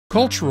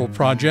Cultural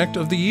Project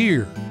of the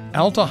Year,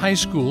 Alta High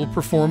School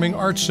Performing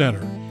Arts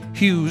Center,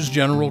 Hughes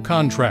General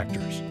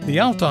Contractors. The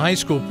Alta High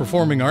School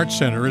Performing Arts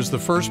Center is the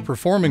first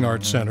performing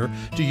arts center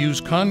to use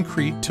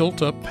concrete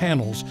tilt-up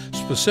panels,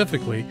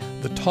 specifically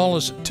the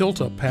tallest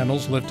tilt-up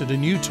panels lifted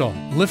in Utah.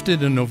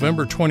 Lifted in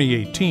November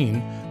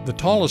 2018, the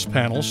tallest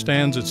panel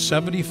stands at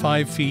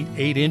 75 feet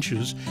 8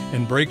 inches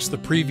and breaks the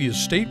previous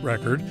state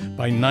record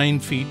by 9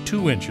 feet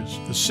 2 inches.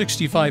 The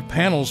 65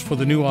 panels for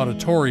the new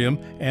auditorium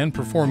and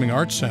performing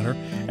arts center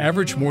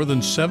average more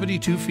than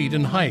 72 feet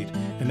in height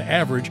and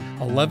average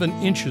 11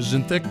 inches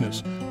in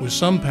thickness, with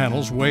some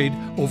panels weighed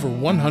over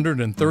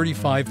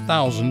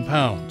 135,000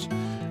 pounds.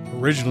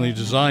 Originally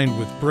designed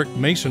with brick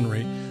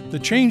masonry, the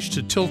change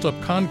to tilt-up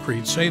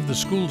concrete saved the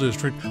school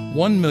district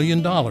 $1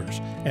 million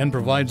and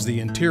provides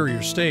the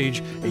interior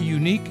stage a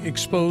unique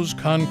exposed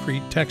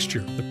concrete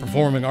texture. The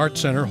Performing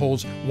Arts Center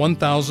holds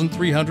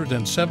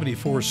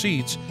 1,374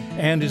 seats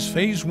and is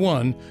phase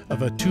 1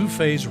 of a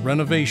 2-phase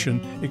renovation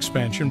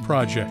expansion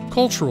project.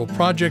 Cultural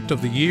Project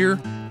of the Year,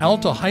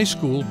 Alta High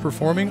School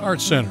Performing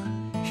Arts Center,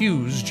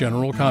 Hughes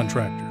General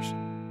Contractors.